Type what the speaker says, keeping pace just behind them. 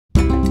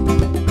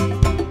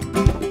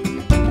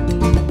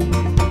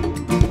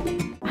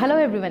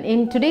everyone,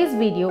 in today's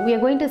video we are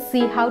going to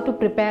see how to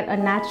prepare a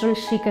natural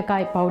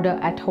Shikakai powder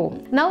at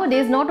home.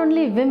 Nowadays not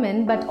only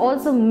women but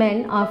also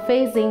men are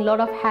facing a lot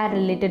of hair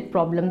related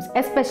problems,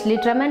 especially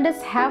tremendous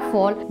hair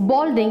fall,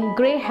 balding,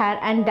 grey hair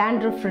and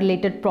dandruff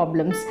related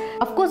problems.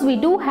 Of course we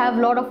do have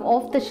a lot of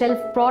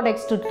off-the-shelf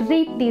products to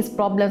treat these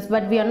problems,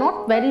 but we are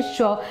not very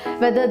sure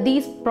whether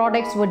these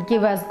products would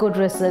give us good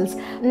results.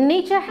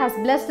 Nature has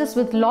blessed us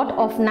with a lot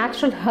of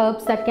natural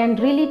herbs that can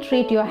really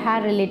treat your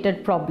hair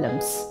related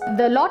problems.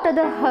 The lot of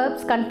the herbs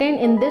contained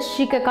in this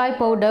Shikakai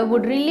powder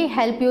would really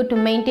help you to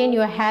maintain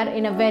your hair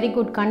in a very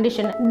good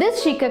condition.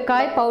 This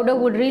Shikakai powder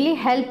would really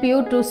help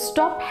you to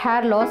stop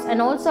hair loss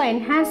and also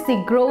enhance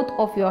the growth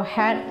of your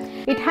hair.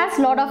 It has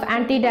a lot of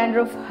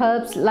anti-dandruff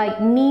herbs like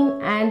neem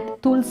and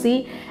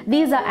tulsi.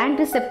 These are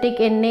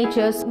antiseptic in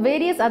nature.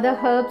 Various other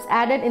herbs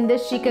added in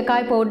this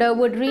Shikakai powder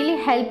would really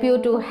help you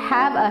to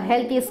have a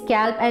healthy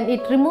scalp, and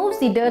it removes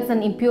the dirt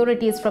and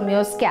impurities from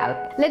your scalp.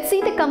 Let's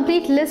see the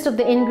complete list of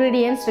the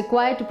ingredients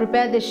required to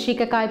prepare this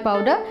Shikakai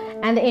powder,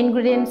 and the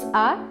ingredients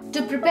are: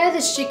 to prepare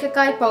this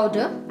Shikakai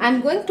powder,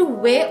 I'm going to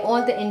weigh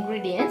all the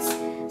ingredients.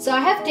 So I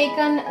have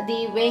taken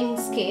the weighing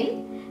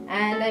scale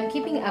and I'm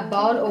keeping a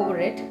bowl over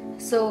it.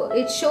 So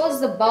it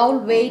shows the bowl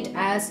weight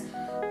as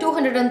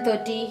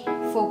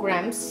 234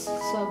 grams.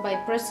 So by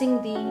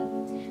pressing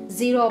the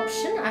 0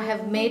 option, I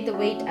have made the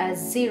weight as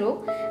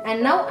 0,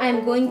 and now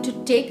I'm going to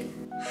take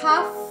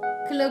half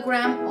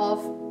kilogram of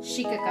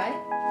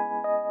Shikakai.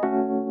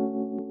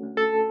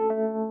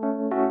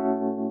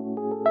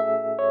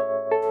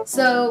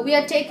 So we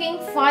are taking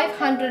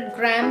 500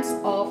 grams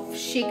of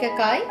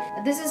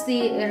Shikakai. This is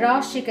the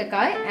raw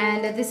Shikakai,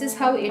 and this is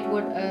how it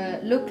would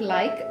look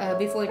like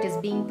before it is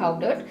being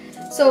powdered.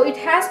 So it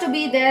has to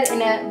be there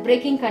in a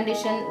breaking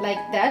condition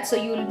like that,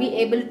 so you will be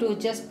able to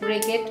just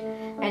break it,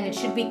 and it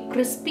should be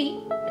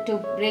crispy to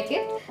break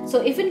it.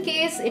 So if in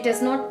case it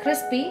is not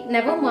crispy,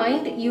 never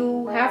mind,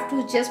 you have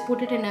to just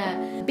put it in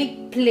a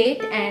big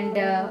plate and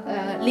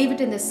leave it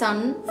in the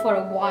sun for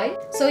a while,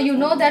 so you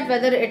know that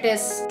whether it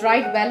is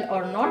dried well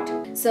or not.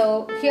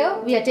 So here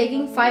we are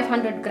taking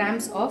 500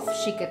 grams of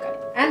Shikakai,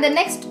 and the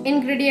next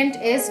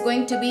ingredient is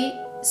going to be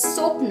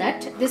soap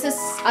nut. This is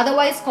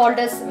otherwise called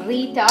as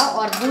Rita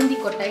or bundi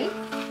kotai.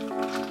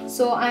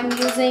 So I'm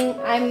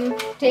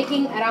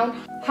taking around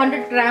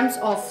 100 grams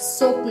of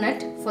soap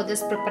nut for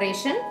this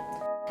preparation.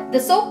 The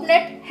soap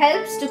nut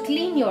helps to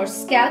clean your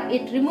scalp.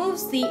 It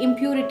removes the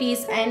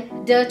impurities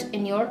and dirt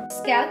in your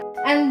scalp.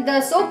 And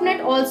the soap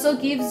nut also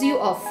gives you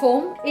a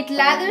foam. It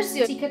lathers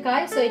your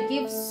Shikakai, so it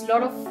gives a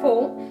lot of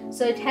foam.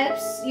 So it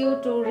helps you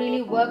to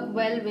really work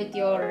well with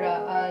your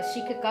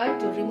Shikakai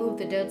to remove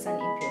the dirt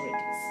and impurities.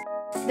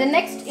 The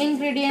next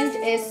ingredient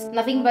is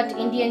nothing but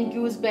Indian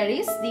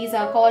gooseberries. These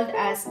are called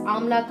as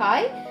amla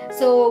kai.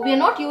 So we are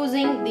not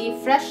using the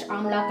fresh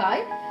amla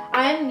kai.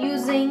 I am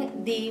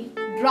using the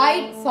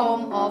dried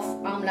form of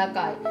amla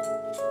kai.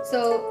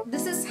 So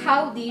this is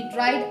how the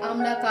dried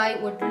amla kai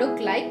would look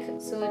like.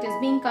 So it is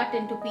being cut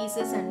into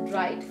pieces and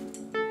dried.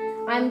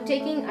 I am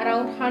taking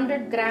around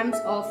 100 grams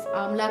of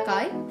amla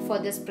kai for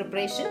this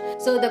preparation.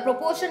 So the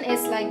proportion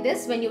is like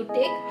this: when you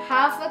take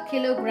half a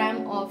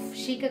kilogram of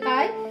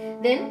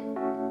Shikakai, then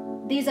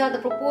these are the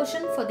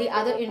proportion for the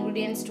other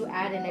ingredients to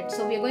add in it.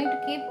 So we are going to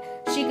keep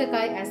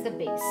Shikakai as the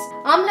base.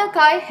 Amla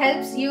kai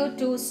helps you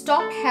to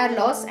stop hair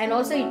loss, and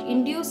also it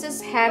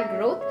induces hair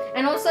growth,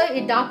 and also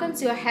it darkens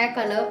your hair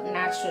color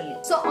naturally.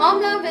 So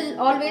amla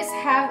will always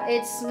have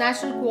its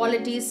natural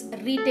qualities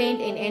retained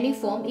in any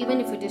form,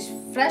 even if it is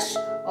fresh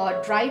or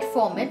dried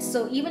format.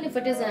 So even if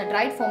it is in a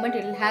dried format,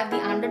 it will have the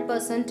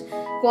 100%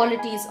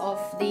 qualities of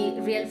the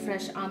real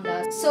fresh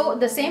amla. So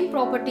the same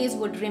properties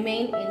would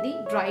remain in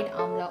the dried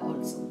amla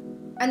also.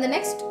 And the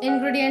next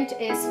ingredient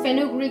is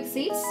fenugreek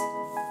seeds.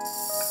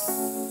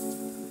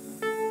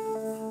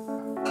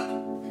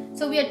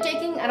 So we are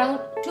taking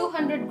around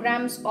 200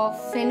 grams of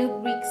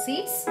fenugreek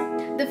seeds.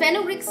 The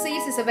fenugreek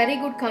seeds is a very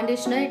good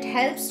conditioner. It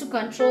helps to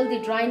control the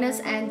dryness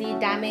and the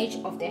damage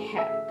of the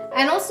hair.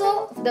 And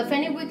also the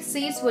fenugreek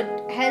seeds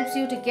would help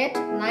you to get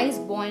nice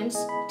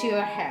buoyance to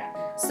your hair.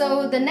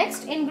 So the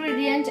next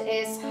ingredient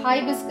is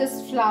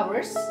hibiscus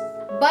flowers.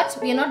 But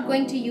we are not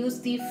going to use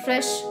the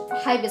fresh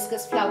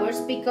hibiscus flowers,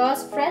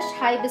 because fresh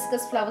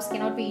hibiscus flowers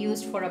cannot be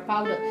used for a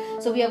powder.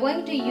 So we are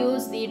going to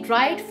use the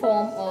dried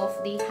form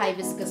of the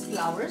hibiscus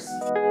flowers.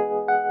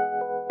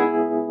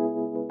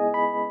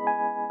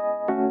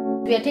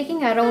 We are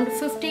taking around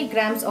 50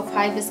 grams of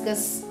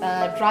hibiscus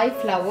dry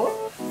flower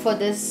for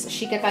this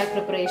Shikakai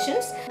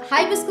preparations.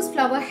 Hibiscus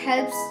flower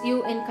helps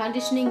you in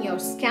conditioning your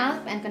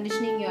scalp and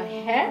conditioning your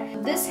hair.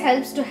 This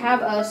helps to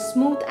have a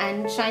smooth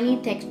and shiny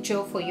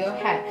texture for your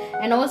hair,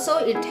 and also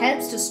it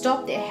helps to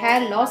stop the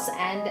hair loss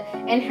and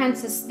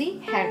enhances the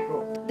hair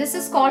growth. This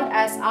is called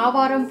as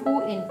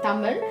avarampu in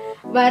Tamil,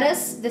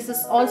 whereas this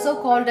is also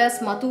called as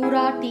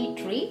Mathura tea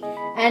tree,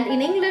 and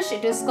in English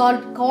it is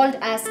called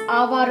as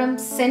avaram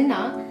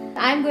senna.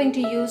 I'm going to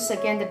use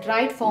again the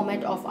dried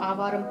format of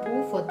avaram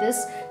poo for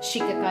this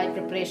Shikakai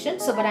preparation.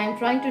 So but I'm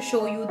trying to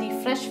show you the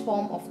fresh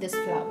form of this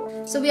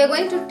flower. So we are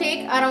going to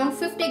take around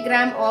 50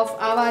 gram of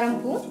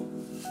avaram poo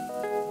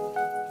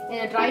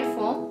in a dried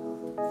form.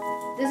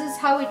 This is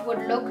how it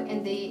would look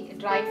in the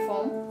dried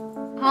form.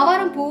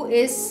 Avaram poo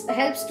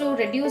helps to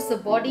reduce the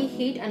body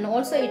heat, and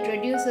also it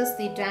reduces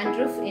the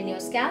dandruff in your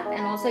scalp,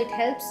 and also it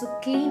helps to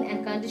clean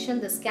and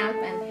condition the scalp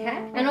and hair,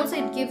 and also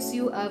it gives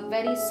you a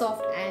very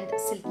soft and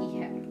silky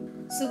hair.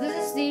 So this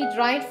is the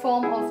dried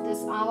form of this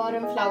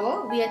avaram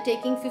flower. We are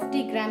taking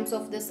 50 grams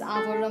of this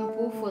avaram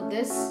poo for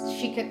this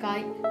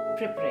Shikakai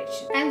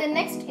preparation. And the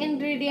next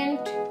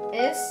ingredient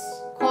is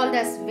called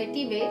as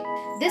vetiver.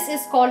 This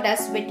is called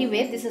as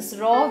vetiver. This is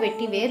raw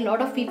vetiver. A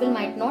lot of people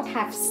might not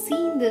have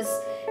seen this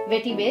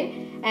vetiver,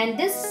 and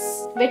this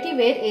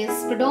vetiver is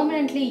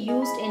predominantly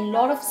used in a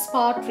lot of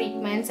spa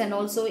treatments, and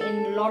also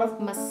in a lot of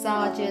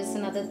massages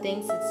and other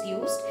things it's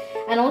used,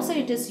 and also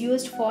it is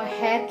used for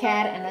hair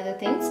care and other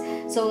things.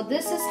 So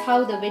this is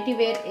how the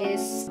vetiver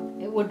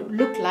would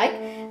look like.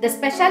 The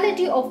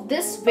speciality of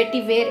this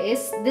vetiver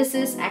is this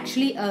is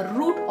actually a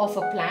root of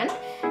a plant,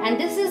 and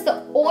this is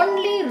the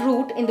only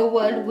root in the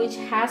world which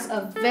has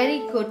a very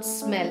good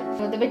smell.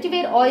 So the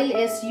vetiver oil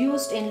is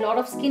used in a lot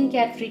of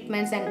skincare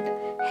treatments and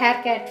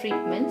hair care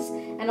treatments,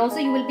 and also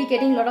you will be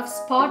getting a lot of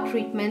spa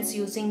treatments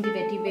using the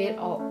vetiver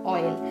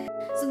oil.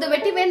 So the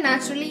vetiver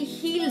naturally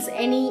heals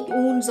any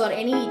wounds or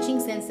any itching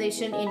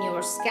sensation in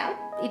your scalp.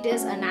 It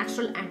is a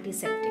natural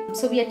antiseptic.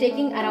 So we are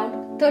taking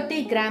around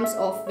 30 grams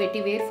of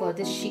vetiver for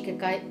this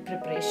Shikakai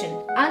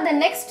preparation. And the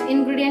next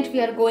ingredient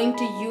we are going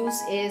to use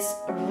is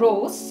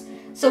rose.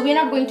 So we are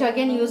not going to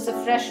again use the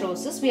fresh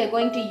roses. We are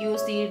going to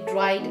use the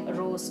dried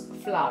rose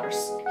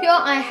flowers. Here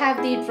I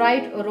have the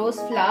dried rose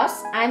flowers.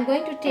 I am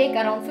going to take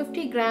around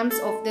 50 grams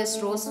of this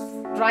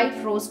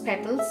dried rose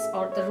petals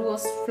or the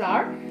rose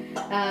flower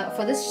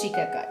for this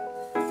Shikakai.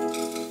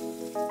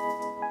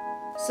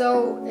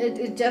 So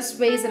it just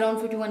weighs around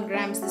 51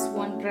 grams. This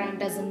 1 gram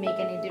doesn't make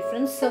any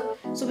difference.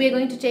 So we are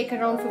going to take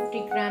around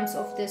 50 grams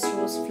of this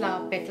rose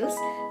flower petals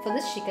for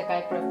this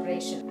Shikakai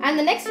preparation. And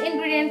the next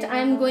ingredient I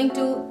am going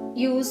to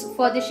use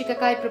for the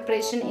Shikakai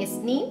preparation is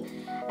neem.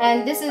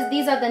 And these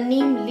are the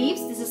neem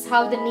leaves. This is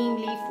how the neem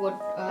leaf would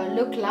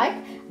look like.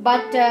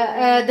 But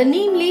the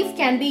neem leaf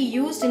can be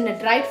used in a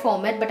dried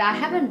format, but I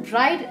haven't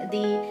dried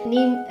the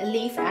neem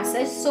leaf as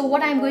such. So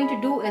what I'm going to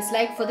do is,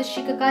 like for the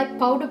Shikakai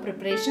powder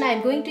preparation,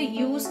 I'm going to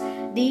use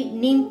the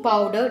neem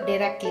powder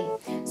directly.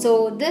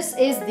 So this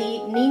is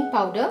the neem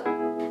powder.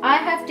 I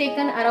have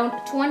taken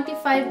around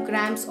 25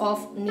 grams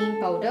of neem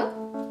powder.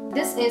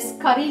 This is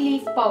curry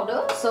leaf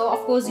powder. So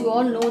of course you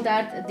all know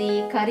that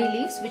the curry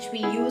leaves which we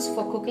use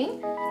for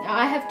cooking.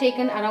 I have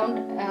taken around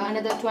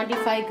another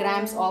 25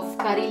 grams of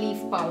curry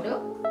leaf powder.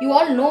 You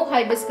all know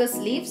hibiscus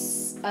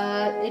leaves.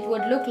 It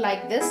would look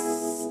like this.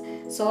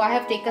 So I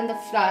have taken the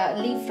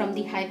leaf from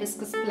the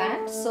hibiscus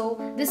plant.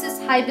 So this is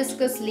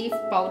hibiscus leaf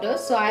powder.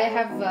 So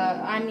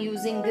I'm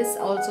using this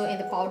also in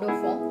the powder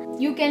form.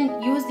 You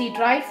can use the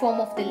dried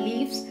form of the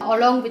leaves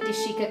along with the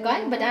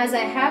Shikakai, but as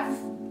I have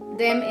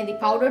them in the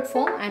powdered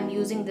form, I'm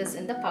using this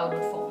in the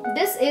powdered form.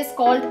 This is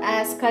called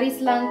as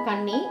Karislang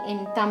Kanni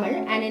in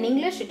Tamil, and in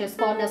English it is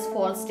called as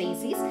false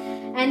daisies,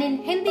 and in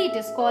Hindi it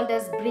is called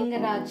as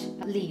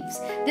Bringaraj leaves.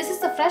 This is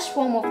the fresh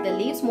form of the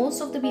leaves.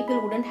 Most of the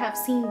people wouldn't have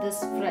seen this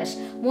fresh.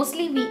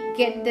 Mostly we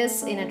get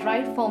this in a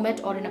dried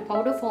format or in a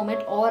powder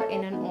format or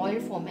in an oil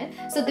format.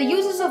 So the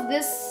uses of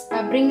this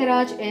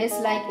Bringaraj is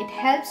like it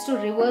helps to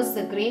reverse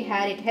the grey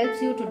hair, it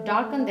helps you to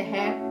darken the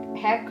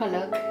hair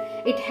color,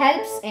 it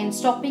helps in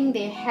stopping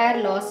the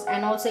hair loss,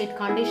 and also it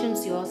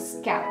conditions your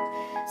scalp.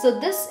 So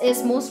this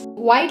is most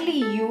widely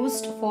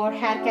used for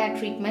hair care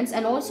treatments,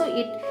 and also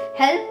it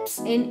helps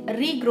in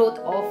regrowth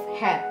of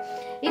hair.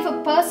 If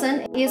a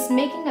person is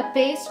making a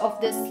paste of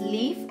this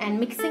leaf and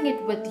mixing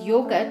it with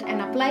yogurt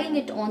and applying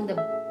it on the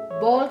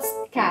bald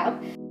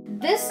scalp,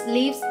 this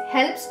leaves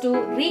helps to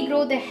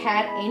regrow the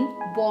hair in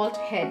bald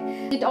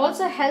head. It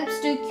also helps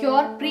to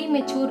cure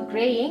premature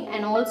graying,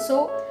 and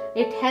also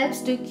it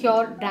helps to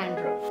cure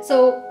dandruff.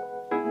 So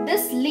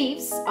these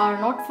leaves are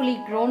not fully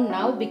grown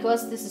now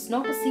because this is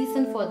not a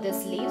season for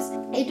these leaves.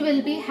 It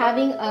will be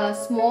having a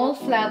small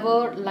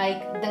flower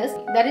like this.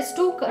 There is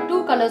two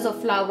colors of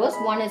flowers.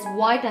 One is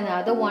white and the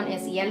other one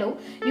is yellow.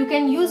 You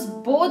can use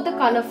both the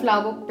color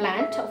flower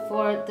plant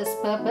for this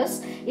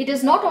purpose. It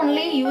is not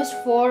only used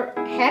for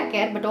hair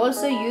care but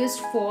also used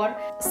for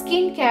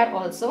skin care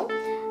also.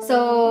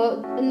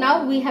 So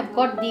now we have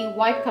got the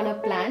white color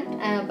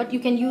plant, but you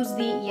can use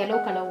the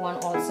yellow color one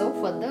also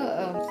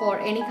for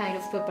any kind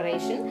of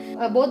preparation.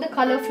 Both the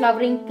color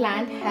flowering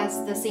plant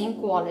has the same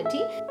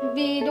quality.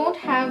 We don't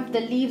have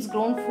the leaves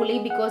grown fully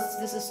because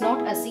this is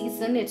not a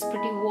season. It's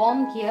pretty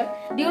warm here.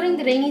 During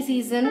the rainy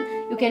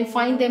season, you can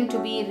find them to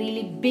be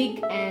really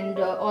big and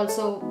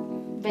also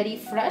very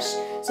fresh.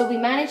 So we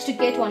managed to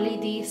get only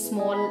the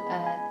small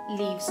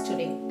leaves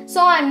today.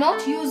 So I'm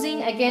not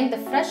using again the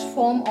fresh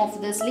form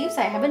of these leaves.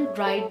 I haven't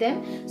dried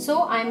them.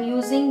 So I'm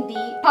using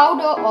the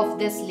powder of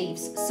these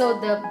leaves. So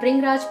the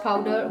Bringraj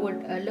powder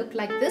would look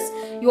like this.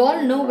 You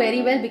all know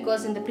very well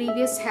because in the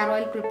previous hair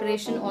oil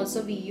preparation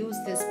also we use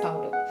this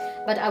powder.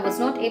 But I was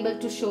not able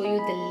to show you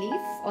the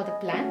leaf or the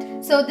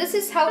plant. So this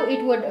is how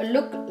it would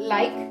look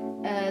like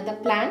the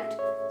plant.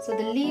 So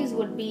the leaves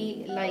would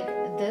be like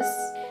this.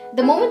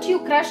 The moment you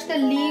crush the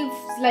leaves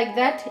like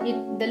that,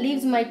 the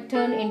leaves might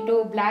turn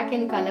into black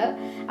in color.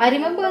 I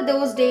remember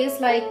those days,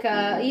 like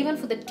even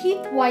for the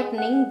teeth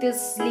whitening,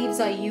 these leaves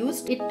are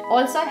used. It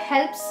also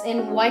helps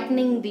in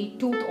whitening the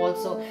tooth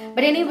also.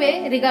 But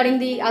anyway, regarding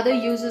the other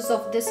uses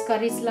of this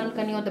curry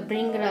slankani or the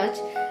Bringraj,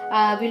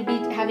 we'll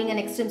be having an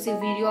extensive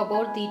video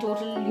about the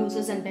total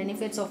uses and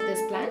benefits of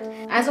this plant.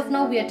 As of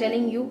now, we are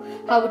telling you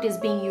how it is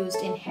being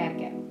used in hair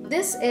care.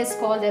 This is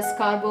called as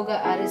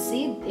Carboga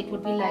arisi. It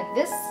would be like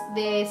this.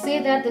 They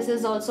say that this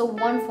is also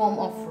one form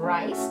of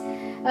rice.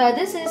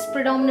 This is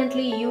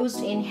predominantly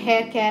used in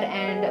hair care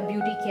and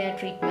beauty care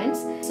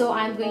treatments. So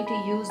I'm going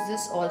to use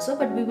this also,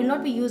 but we will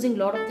not be using a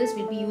lot of this.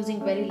 We'll be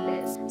using very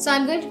less. So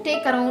I'm going to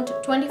take around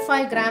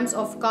 25 grams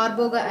of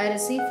Carboga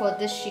arisi for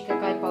this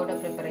Shikakai powder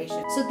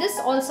preparation. So this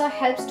also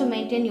helps to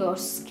maintain your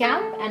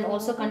scalp and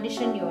also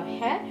condition your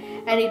hair,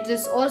 and it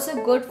is also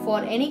good for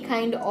any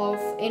kind of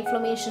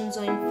inflammations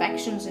or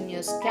infections in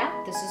your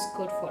scalp. This is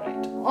good for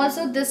it.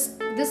 Also this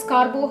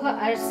Carboga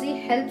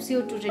arisi helps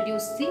you to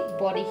reduce the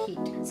body heat.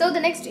 So the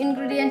next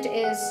ingredient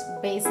is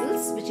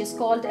basils, which is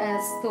called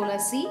as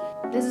tulsi.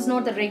 This is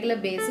not the regular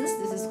basils.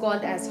 This is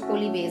called as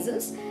holy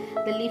basils.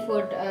 The leaf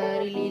would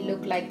really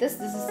look like this.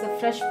 This is the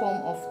fresh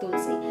form of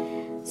tulsi.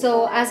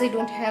 So as I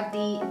don't have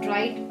the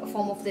dried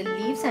form of the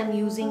leaves, I'm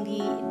using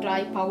the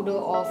dry powder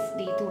of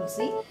the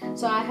tulsi.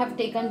 So I have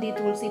taken the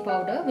tulsi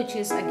powder, which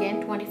is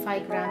again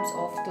 25 grams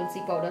of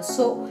tulsi powder.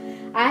 So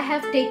I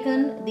have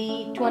taken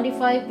the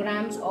 25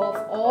 grams of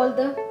all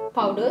the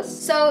powders.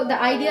 So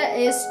the idea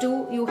is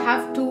you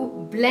have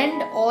to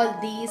blend all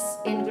these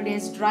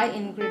ingredients, dry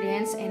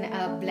ingredients, in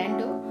a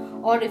blender,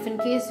 or if in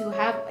case you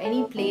have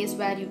any place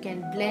where you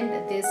can blend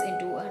this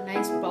into a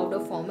nice powder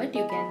format,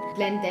 you can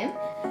blend them.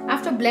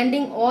 After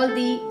blending all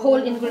the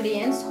whole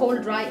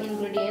dry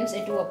ingredients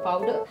into a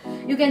powder,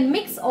 you can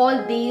mix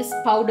all these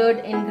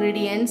powdered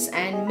ingredients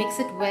and mix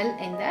it well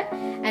in that,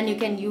 and you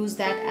can use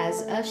that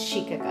as a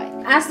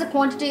Shikakai. As the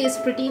quantity is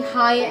pretty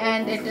high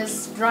and it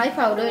is dry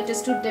powder, it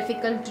is too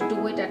difficult to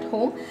do it at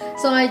home.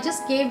 So I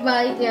just gave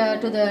by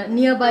to the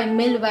nearby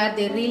mill where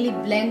they really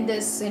blend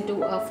this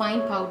into a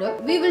fine powder.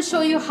 We will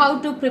show you how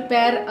to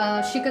prepare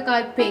a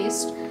Shikakai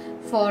paste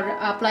for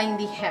applying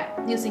the hair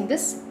using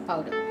this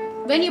powder.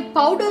 When you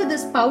powder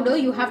this powder,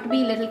 you have to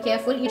be a little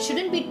careful. It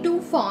shouldn't be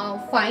too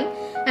fine,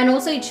 and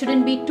also it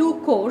shouldn't be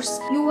too coarse.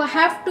 You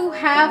have to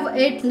have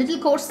it little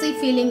coarsey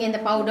feeling in the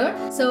powder.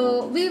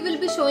 So we will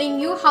be showing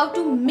you how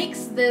to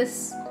mix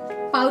this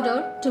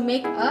powder to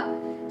make a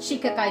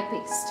Shikakai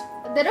paste.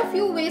 There are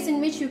few ways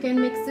in which you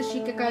can mix the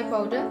Shikakai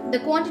powder. The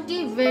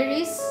quantity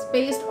varies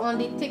based on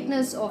the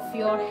thickness of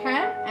your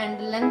hair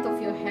and length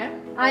of your hair.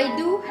 I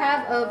do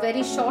have a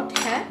very short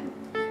hair.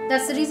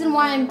 That's the reason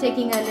why I'm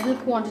taking a little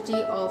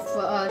quantity of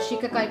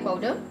Shikakai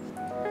powder.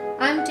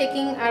 I'm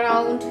taking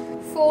around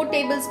 4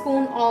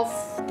 tablespoons of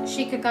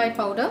Shikakai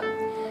powder,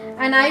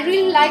 and I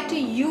really like to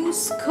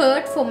use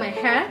curd for my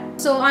hair.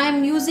 So I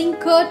am using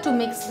curd to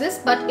mix this,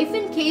 but if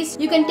in case,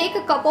 you can take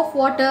a cup of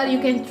water,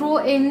 you can throw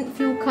in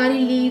few curry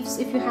leaves.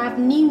 If you have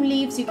neem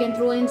leaves, you can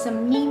throw in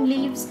some neem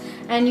leaves,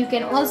 and you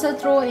can also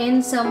throw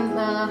in some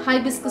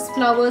hibiscus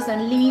flowers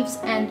and leaves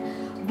and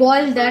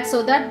boil that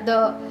so that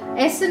the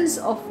essence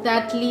of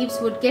that leaves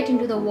would get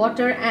into the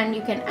water, and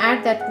you can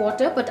add that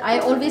water. But I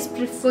always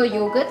prefer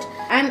yogurt.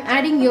 I'm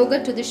adding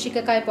yogurt to the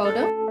Shikakai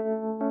powder,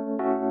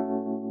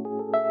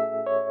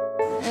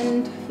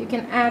 and you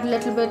can add a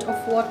little bit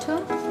of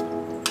water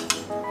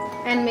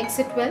and mix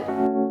it well.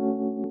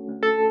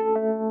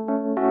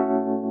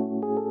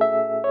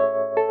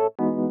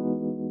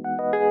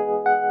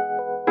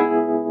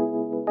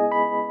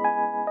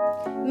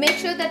 Make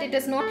sure that it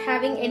is not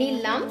having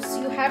any lumps.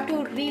 You have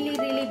to really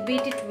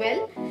beat it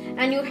well,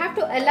 and you have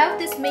to allow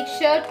this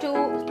mixture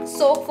to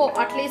soak for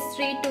at least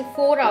 3 to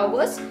 4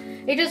 hours.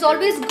 It is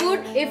always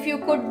good if you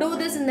could do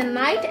this in the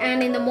night,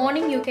 and in the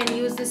morning you can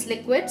use this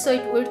liquid, so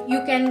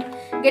you can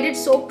get it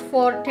soaked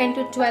for 10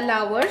 to 12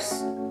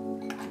 hours.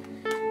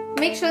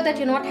 Make sure that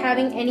you're not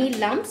having any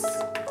lumps.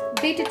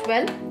 Beat it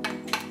well.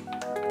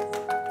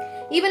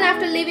 Even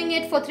after leaving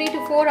it for 3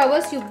 to 4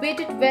 hours, you beat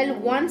it well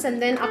once and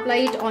then apply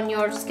it on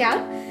your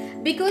scalp.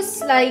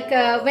 Because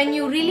when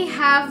you really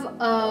have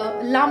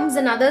lumps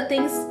and other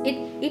things,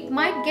 it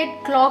might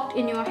get clogged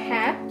in your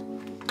hair,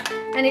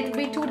 and it will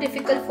be too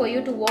difficult for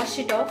you to wash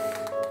it off.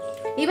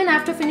 Even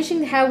after finishing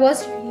the hair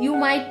wash, you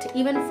might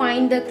even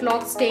find the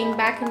clog staying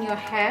back in your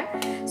hair.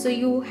 So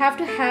you have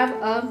to have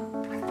a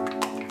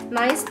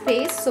nice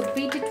paste, so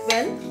beat it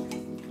well.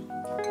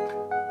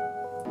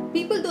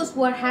 People those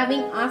who are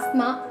having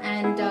asthma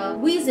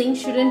and wheezing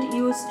shouldn't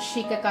use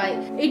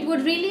Shikakai. It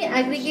would really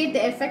aggravate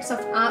the effects of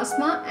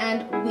asthma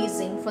and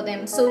wheezing for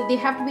them. So they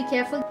have to be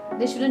careful.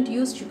 They shouldn't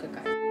use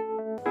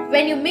Shikakai.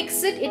 When you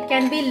mix it, it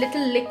can be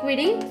little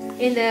liquidy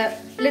in the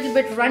little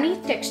bit runny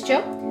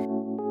texture.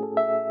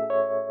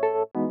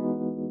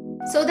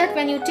 So that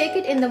when you take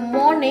it in the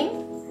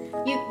morning,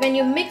 when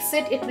you mix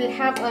it, it will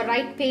have a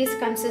right paste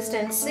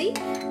consistency.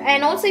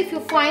 And also if you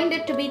find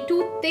it to be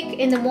too thick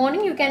in the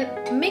morning, you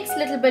can mix a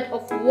little bit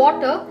of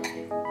water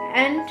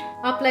and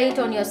apply it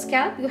on your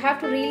scalp. You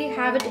have to really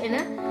have it in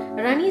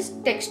a runny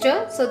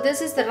texture. So this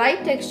is the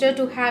right texture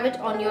to have it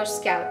on your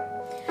scalp.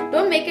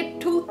 Don't make it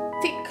too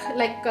thick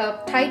like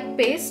a tight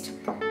paste.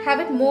 Have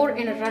it more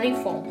in a runny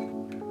form.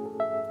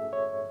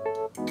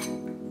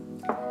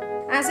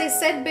 As I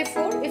said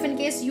before, if in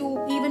case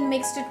you even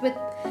mixed it with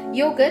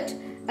yogurt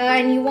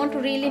and you want to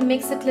really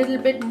mix it a little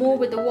bit more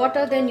with the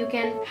water, then you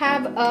can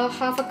have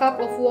half a cup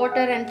of water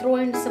and throw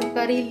in some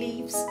curry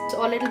leaves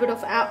or a little bit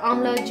of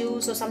amla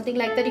juice or something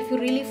like that. If you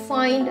really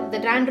find the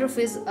dandruff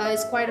is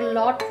quite a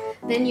lot,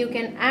 then you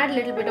can add a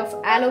little bit of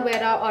aloe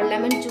vera or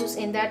lemon juice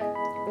in that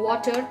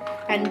water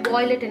and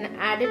boil it and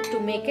add it to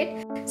make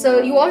it.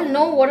 So you all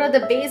know what are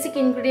the basic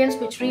ingredients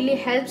which really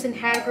helps in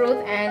hair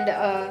growth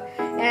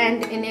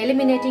and in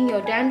eliminating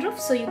your dandruff.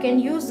 So you can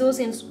use those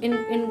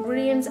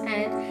ingredients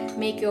and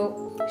make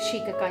your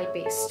Shikakai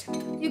paste.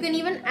 You can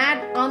even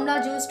add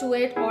amla juice to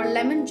it or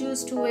lemon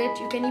juice to it.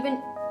 You can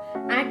even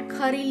add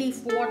curry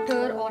leaf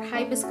water or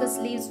hibiscus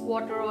leaves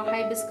water or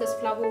hibiscus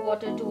flower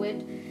water to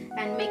it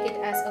and make it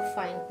as a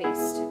fine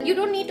paste. You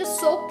don't need to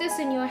soak this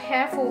in your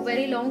hair for a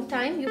very long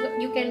time.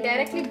 You can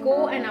directly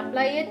go and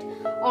apply it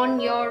on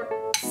your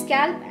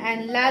scalp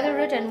and lather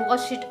it and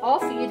wash it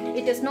off.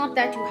 It is not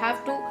that you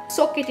have to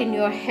soak it in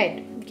your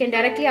head. You can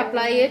directly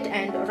apply it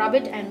and rub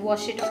it and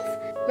wash it off.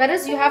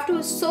 Whereas you have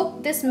to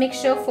soak this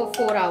mixture for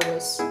 4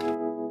 hours.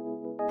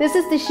 This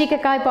is the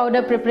Shikakai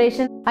powder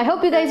preparation. I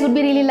hope you guys would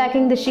be really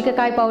liking the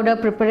Shikakai powder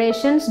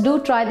preparations. Do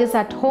try this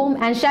at home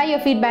and share your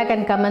feedback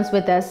and comments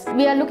with us.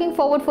 We are looking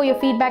forward for your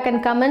feedback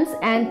and comments,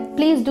 and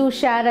please do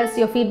share us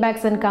your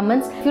feedbacks and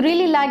comments. If you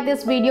really like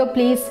this video,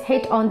 please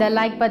hit on the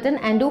like button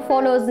and do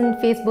follow us in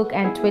Facebook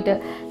and Twitter.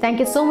 Thank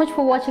you so much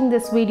for watching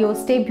this video.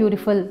 Stay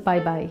beautiful. Bye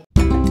bye.